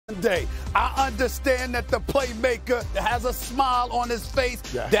day. I understand that the playmaker has a smile on his face.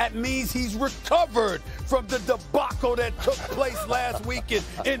 Yeah. That means he's recovered from the debacle that took place last weekend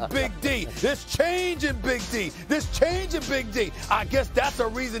in Big D. This change in Big D. I guess that's the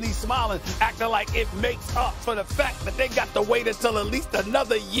reason he's smiling, acting like it makes up for the fact that they got to wait until at least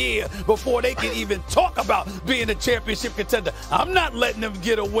another year before they can even talk about being a championship contender. I'm not letting them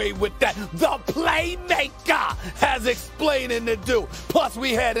get away with that. The playmaker has explaining to do. Plus,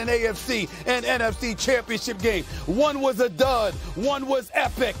 we had an AFC and NFC championship game. One was a dud. One was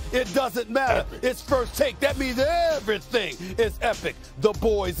epic. It doesn't matter. It's first take. That means everything is epic. The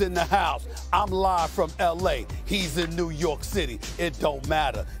boys in the house. I'm live from L.A. He's in New York City. It don't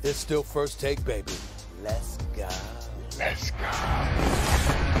matter. It's still first take, baby. Let's go. Let's go.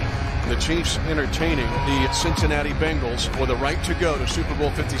 The Chiefs entertaining the Cincinnati Bengals for the right to go to Super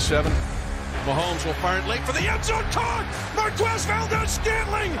Bowl 57. Mahomes will fire it late for the end zone. Caught! Marquez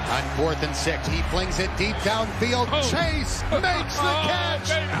Valdes-Scantling! On 4th and 6, he flings it deep downfield. Chase makes the catch.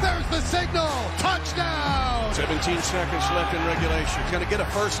 There's the signal. Touchdown! 17 seconds left in regulation. He's going to get a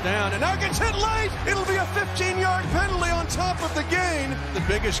first down, and now gets hit late. It'll be a 15-yard penalty on top of the gain. The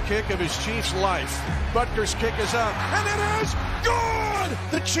biggest kick of his Chiefs' life. Butker's kick is up, and it is good!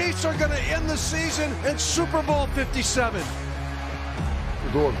 The Chiefs are going to end the season in Super Bowl 57.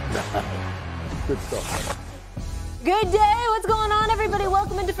 Good stuff. Good day. What's going on, everybody?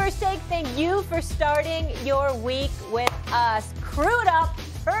 Welcome into First Take. Thank you for starting your week with us. Crewed up,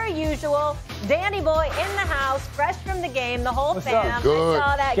 per usual. Danny Boy in the house, fresh from the game, the whole fam. Good.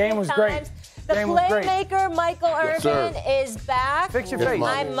 I saw that. Game was great. The playmaker, Michael Irvin, is back. Fix your face.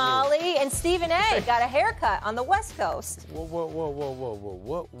 I'm Molly. And Stephen A. got a haircut on the West Coast.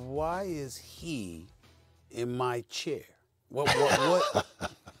 Whoa. Why is he in my chair? What Who,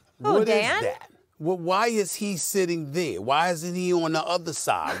 is Dan? that? Well, why is he sitting there? Why isn't he on the other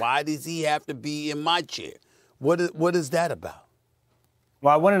side? Why does he have to be in my chair? What is that about?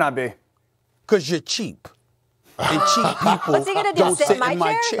 Why wouldn't I be? Because you're cheap. And cheap people What's he gonna do, don't sit sit in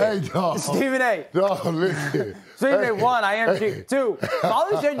my chair? Hey, dog. Stephen A. Dog, listen. Stephen A. 1, I am cheap. 2,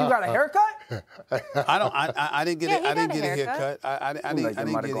 Molly said you got a haircut? I didn't get Yeah, it. he I didn't got a get a haircut. haircut.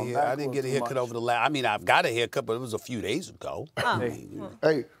 I didn't get a haircut over the last. I mean, I've got a haircut, but it was a few days ago.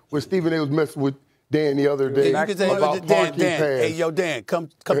 Hey, when Stephen A. was messing with Dan the other day You can say, about Dan, parking pass. hey, yo, Dan, come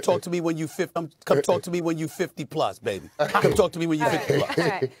talk to me when you 50. Come talk to me when you 50 plus, baby. Come talk to me when you 50 plus. All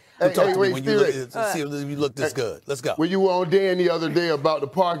right. Come talk to me wait, when you look, Stephen. see if you look this good. Let's go. When you were on Dan the other day about the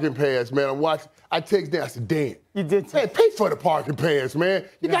parking pass, man, I text Dan, I said, Dan, You did hey, pay for the parking pass, man.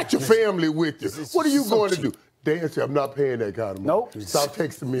 You got your family with you. What are you so going to cheap. do? Dan said, I'm not paying that kind of money. Nope. Stop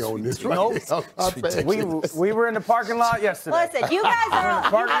texting me on this right Nope. now. I'm not paying. We were in the parking lot yesterday. Listen, you guys are a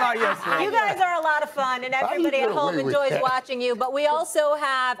lot of fun, and everybody get at home away with enjoys that? watching you. But we also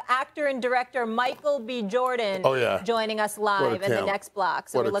have actor and director Michael B. Jordan joining us live in the next block.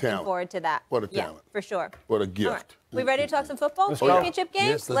 So What we're a looking talent. forward to that. What a Yeah, talent. for sure. What a gift. All right. We ready to talk some football? Let's go. Championship games?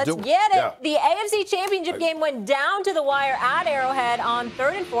 Yes, let's do it. get it. Yeah. The AFC Championship game went down to the wire at Arrowhead on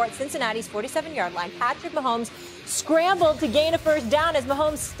 3rd and 4 at Cincinnati's 47-yard line. Patrick Mahomes scrambled to gain a first down as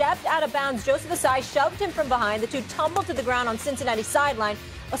Mahomes stepped out of bounds. Joseph Ossai shoved him from behind. The two tumbled to the ground on Cincinnati's sideline.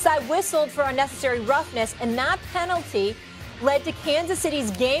 Ossai whistled for unnecessary roughness, and that penalty led to Kansas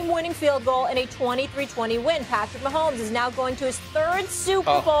City's game-winning field goal and a 23-20 win. Patrick Mahomes is now going to his 3rd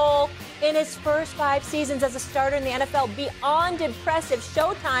Super Bowl in his first 5 seasons as a starter in the NFL. Beyond impressive.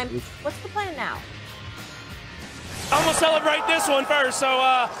 Showtime. What's the plan now? I'm going to celebrate this one first, so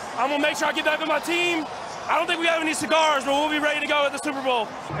I'm going to make sure I get back with my team. I don't think we have any cigars, but we'll be ready to go at the Super Bowl.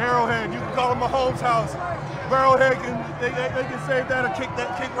 Arrowhead, you can call it Mahomes' house. Arrowhead they can save that or kick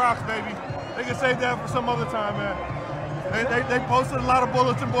rocks, baby. They can save that for some other time, man. They posted a lot of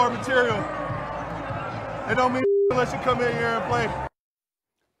bulletin board material. It don't mean unless you come in here and play.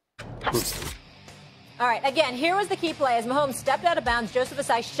 All right, again, here was the key play. As Mahomes stepped out of bounds, Joseph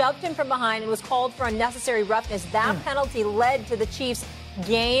Ossai shoved him from behind and was called for unnecessary roughness. That penalty led to the Chiefs'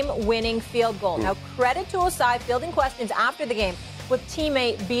 game-winning field goal. Now, credit to Ossai fielding questions after the game with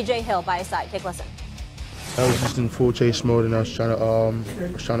teammate B.J. Hill by his side. Take a listen. I was just in full chase mode, and I was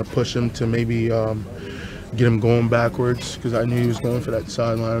trying to push him to maybe get him going backwards because I knew he was going for that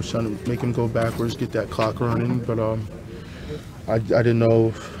sideline. I was trying to make him go backwards, get that clock running, but I didn't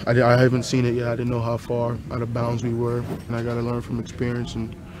know. I haven't seen it yet. I didn't know how far out of bounds we were, and I got to learn from experience,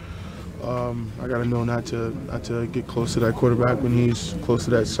 and I got to know not to get close to that quarterback when he's close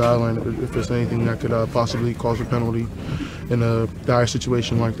to that sideline. If there's anything that could possibly cause a penalty in a dire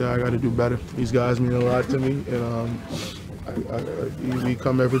situation like that, I got to do better. These guys mean a lot to me, and we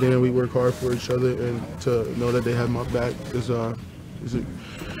come every day and we work hard for each other, and to know that they have my back is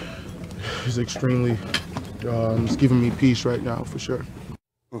is extremely, it's giving me peace right now for sure.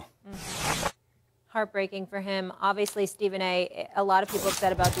 Heartbreaking for him. Obviously, Stephen A., a lot of people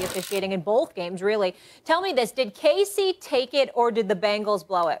upset about the officiating in both games, really. Tell me this, did KC take it or did the Bengals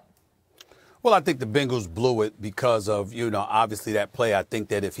blow it? Well, I think the Bengals blew it because of, obviously that play. I think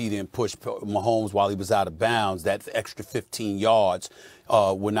that if he didn't push Mahomes while he was out of bounds, that extra 15 yards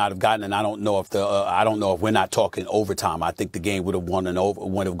would not have gotten. And I don't know if we're not talking overtime. I think the game would have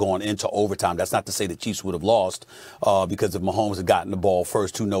would have gone into overtime. That's not to say the Chiefs would have lost because if Mahomes had gotten the ball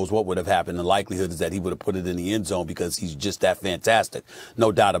first, who knows what would have happened. The likelihood is that he would have put it in the end zone because he's just that fantastic.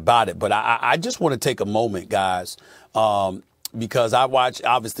 No doubt about it. But I just want to take a moment, guys. Because I watched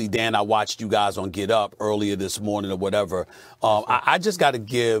you guys on Get Up earlier this morning or whatever. I just got to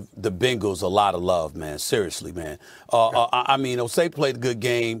give the Bengals a lot of love, man. Seriously, man. I mean, Osei played a good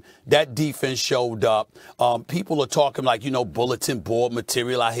game. That defense showed up. People are talking like, bulletin board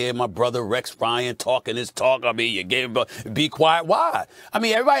material. I hear my brother Rex Ryan talking his talk. I mean, you gave him be quiet. Why? I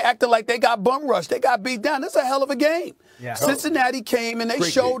mean, everybody acting like they got bum rushed. They got beat down. That's a hell of a game. Yeah. Cincinnati came and they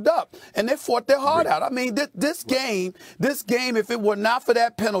showed up and they fought their heart out. I mean, this game, if it were not for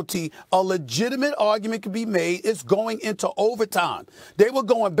that penalty, a legitimate argument could be made. It's going into overtime. They were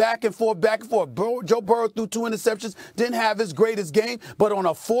going back and forth, back and forth. Joe Burrow threw 2 interceptions, didn't have his greatest game, but on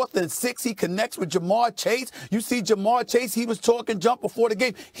a 4th and 6, he connects with Jamar Chase. You see Jamar Chase, he was talking jump before the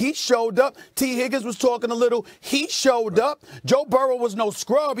game. He showed up. T. Higgins was talking a little. He showed up. Joe Burrow was no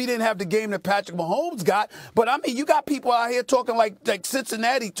scrub. He didn't have the game that Patrick Mahomes got. But, I mean, you got people out here talking like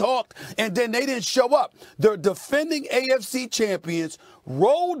Cincinnati talked, and then they didn't show up. The defending AFC champions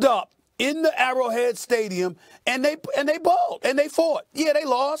rolled up in the Arrowhead Stadium, and they balled, and they fought. Yeah, they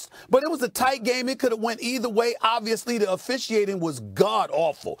lost, but it was a tight game. It could have went either way. Obviously, the officiating was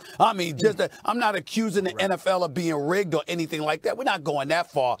god-awful. I mean, I'm not accusing the NFL of being rigged or anything like that. We're not going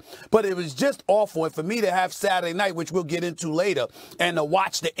that far, but it was just awful. And for me to have Saturday night, which we'll get into later, and to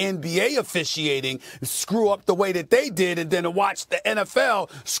watch the NBA officiating screw up the way that they did, and then to watch the NFL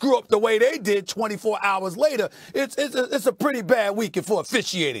screw up the way they did 24 hours later, it's a pretty bad weekend for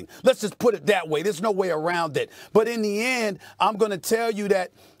officiating. Let's just put it that way. There's no way around it. But in the end, I'm going to tell you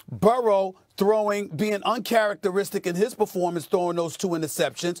that Burrow being uncharacteristic in his performance, throwing those 2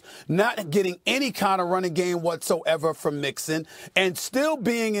 interceptions, not getting any kind of running game whatsoever from Mixon, and still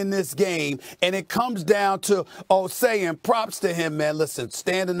being in this game. And it comes down to Osei, and props to him, man. Listen,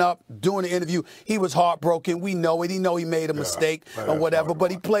 standing up, doing the interview, he was heartbroken. We know it. He know he made a mistake or whatever, but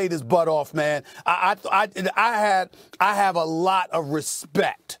he played his butt off, man. I have a lot of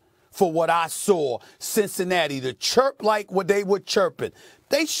respect for what I saw Cincinnati to chirp like what they were chirping.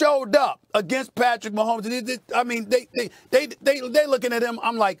 They showed up against Patrick Mahomes. I mean, they looking at him.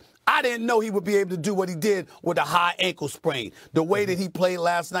 I'm like, I didn't know he would be able to do what he did with a high ankle sprain. The way that he played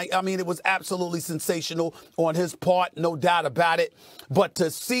last night, I mean, it was absolutely sensational on his part, no doubt about it. But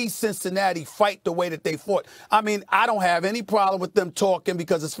to see Cincinnati fight the way that they fought, I mean, I don't have any problem with them talking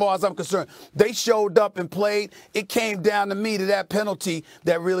because as far as I'm concerned, they showed up and played. It came down to me to that penalty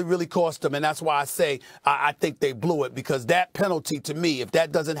that really, really cost them. And that's why I say I think they blew it, because that penalty to me, if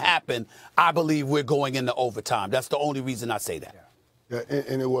that doesn't happen, I believe we're going into overtime. That's the only reason I say that. Yeah,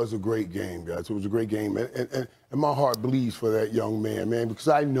 and it was a great game, guys. It was a great game. And my heart bleeds for that young man, because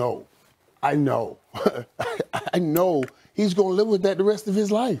I know I know he's going to live with that the rest of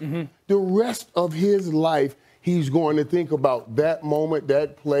his life. Mm-hmm. The rest of his life, he's going to think about that moment,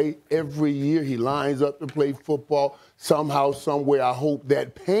 that play. Every year he lines up to play football. Somehow, somewhere, I hope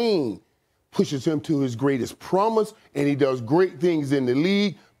that pain pushes him to his greatest promise, and he does great things in the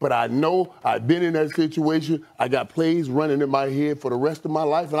league. But I know I've been in that situation. I got plays running in my head for the rest of my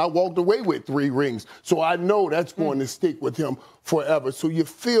life, and I walked away with 3 rings. So I know that's going to stick with him forever. So you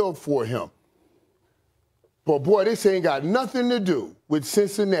feel for him. But, boy, this ain't got nothing to do with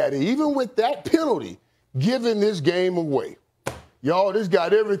Cincinnati, even with that penalty, giving this game away. Y'all, this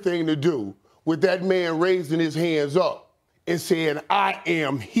got everything to do with that man raising his hands up and saying, I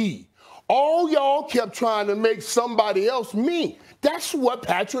am he. All y'all kept trying to make somebody else me. That's what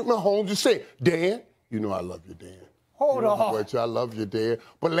Patrick Mahomes is saying. Dan, you know I love you, Dan. Hold on. I love you, Dan.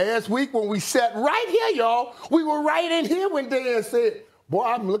 But last week when we sat right here, y'all, we were right in here when Dan said, boy,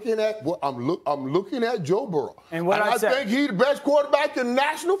 I'm looking at Joe Burrow. And I think he's the best quarterback in the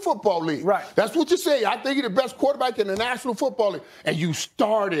National Football League. Right. That's what you say. I think he's the best quarterback in the National Football League. And you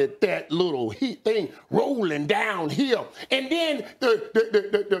started that little thing rolling downhill. And then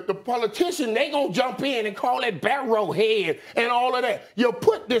the politician, they gonna jump in and call it Barrowhead and all of that. You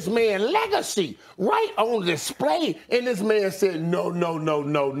put this man's legacy right on display. And this man said,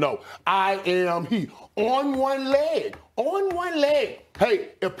 no. I am he. on one leg. On one leg. Hey,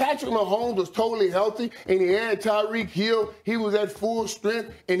 if Patrick Mahomes was totally healthy and he had Tyreek Hill, he was at full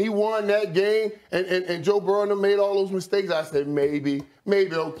strength and he won that game and Joe Burrow made all those mistakes, I said maybe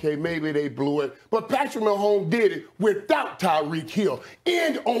okay, maybe they blew it. But Patrick Mahomes did it without Tyreek Hill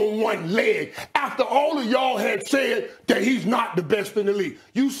and on one leg after all of y'all had said that he's not the best in the league.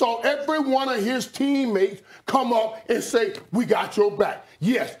 You saw every one of his teammates come up and say, we got your back.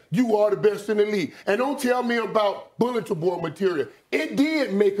 Yes, you are the best in the league. And don't tell me about bulletin board material. It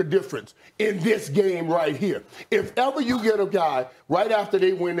did make a difference in this game right here. If ever you get a guy right after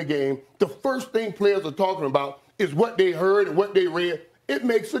they win the game, the first thing players are talking about is what they heard and what they read. It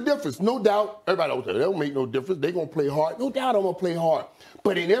makes a difference. No doubt, everybody will say, that don't make no difference. They're going to play hard. No doubt I'm going to play hard.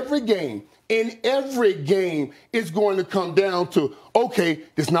 But in every game, it's going to come down to, okay,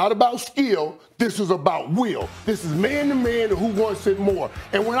 it's not about skill. This is about will. This is man to man who wants it more.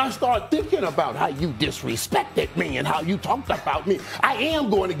 And when I start thinking about how you disrespected me and how you talked about me, I am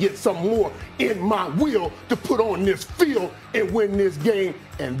going to get some more in my will to put on this field and win this game.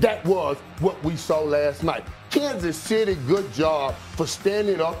 And that was what we saw last night. Kansas City, good job for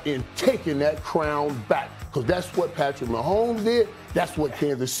standing up and taking that crown back. Because that's what Patrick Mahomes did. That's what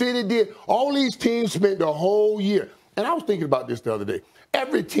Kansas City did. All these teams spent the whole year. And I was thinking about this the other day.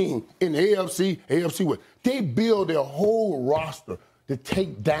 Every team in the AFC West, they build their whole roster to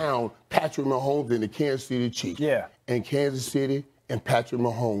take down Patrick Mahomes and the Kansas City Chiefs. Yeah. And Kansas City and Patrick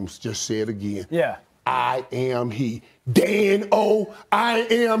Mahomes just said again. Yeah. I am he. Dan O, I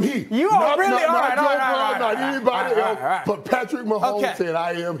am he. You are really all right. Not anybody else, but Patrick Mahomes said,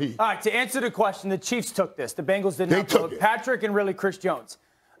 I am he. All right, to answer the question, the Chiefs took this. The Bengals did not took it. Patrick and really Chris Jones.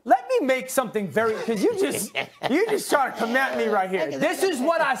 Let me make something very, because you just trying to come at me right here. This is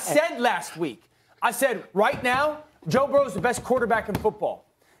what I said last week. I said, right now, Joe Burrow is the best quarterback in football.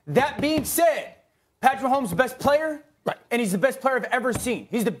 That being said, Patrick Mahomes is the best player. Right. And he's the best player I've ever seen.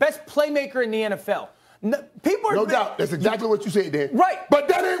 He's the best playmaker in the NFL. No doubt. That's exactly what you said, Dan. Right. But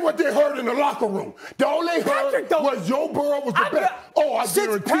that ain't what they heard in the locker room. All they heard was Joe Burrow was the best. I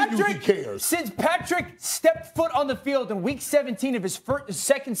guarantee you he cares. Since Patrick stepped foot on the field in Week 17 of his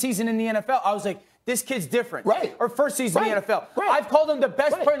second season in the NFL, I was like, this kid's different. Right. Or first season in the NFL. Right. I've called him the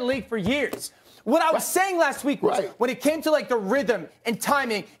best player in the league for years. What I was saying last week was when it came to like the rhythm and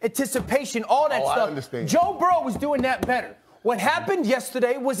timing, anticipation, all that stuff, I understand. Joe Burrow was doing that better. What happened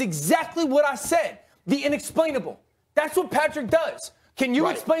yesterday was exactly what I said. The inexplainable. That's what Patrick does. Can you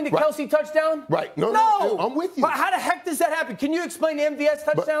explain the Kelsey touchdown? Right. No, I'm with you. But how the heck does that happen? Can you explain the MVS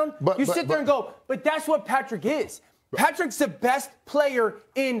touchdown? You sit there and go, but that's what Patrick is. Patrick's the best player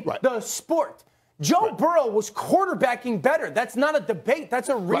in the sport. Joe Burrow was quarterbacking better. That's not a debate. That's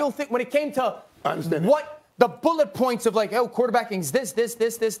a real thing. When it came to what the bullet points of like, oh, quarterbacking's this.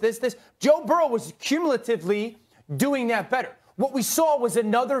 Joe Burrow was cumulatively doing that better. What we saw was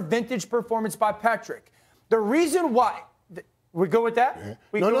another vintage performance by Patrick. The reason why we go with that? Yeah.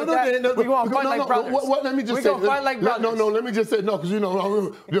 We go with that? We want to fight like brothers. Let me just say. Fight like brothers. Let me just say no, because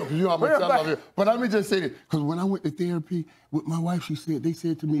I'm out here. But let me just say this, because when I went to therapy with my wife, they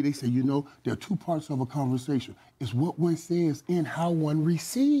said to me, there are two parts of a conversation. It's what one says and how one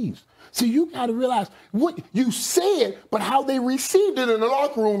receives. See, you got to realize what you said, but how they received it in the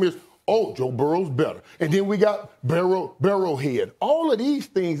locker room is, oh, Joe Burrow's better. And then we got Burrowhead. All of these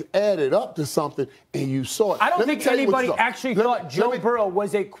things added up to something, and you saw it. I don't think anybody actually thought Joe Burrow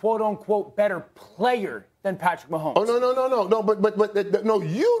was a quote-unquote better player than Patrick Mahomes. Oh, no. But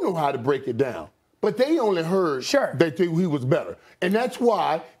you knew how to break it down. But they only heard that he was better. And that's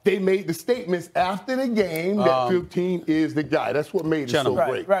why they made the statements after the game that 15 is the guy. That's what made it so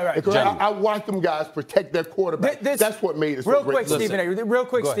great. Right. Because I watched them guys protect their quarterback. That's what made it so great. Real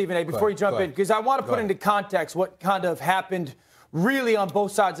quick, Stephen A., before you jump in, because I want to put into context what kind of happened really on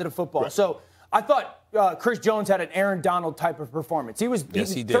both sides of the football. Right. So I thought Chris Jones had an Aaron Donald type of performance. He was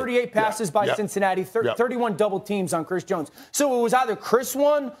beaten 38 passes by Cincinnati, 31 double teams on Chris Jones. So it was either Chris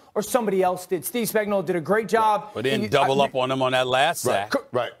won or somebody else did. Steve Spagnuolo did a great job. But didn't double up on him on that last sack.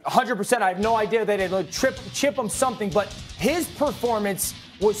 Right. 100%. I have no idea they didn't chip him something, but his performance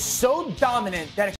was so dominant that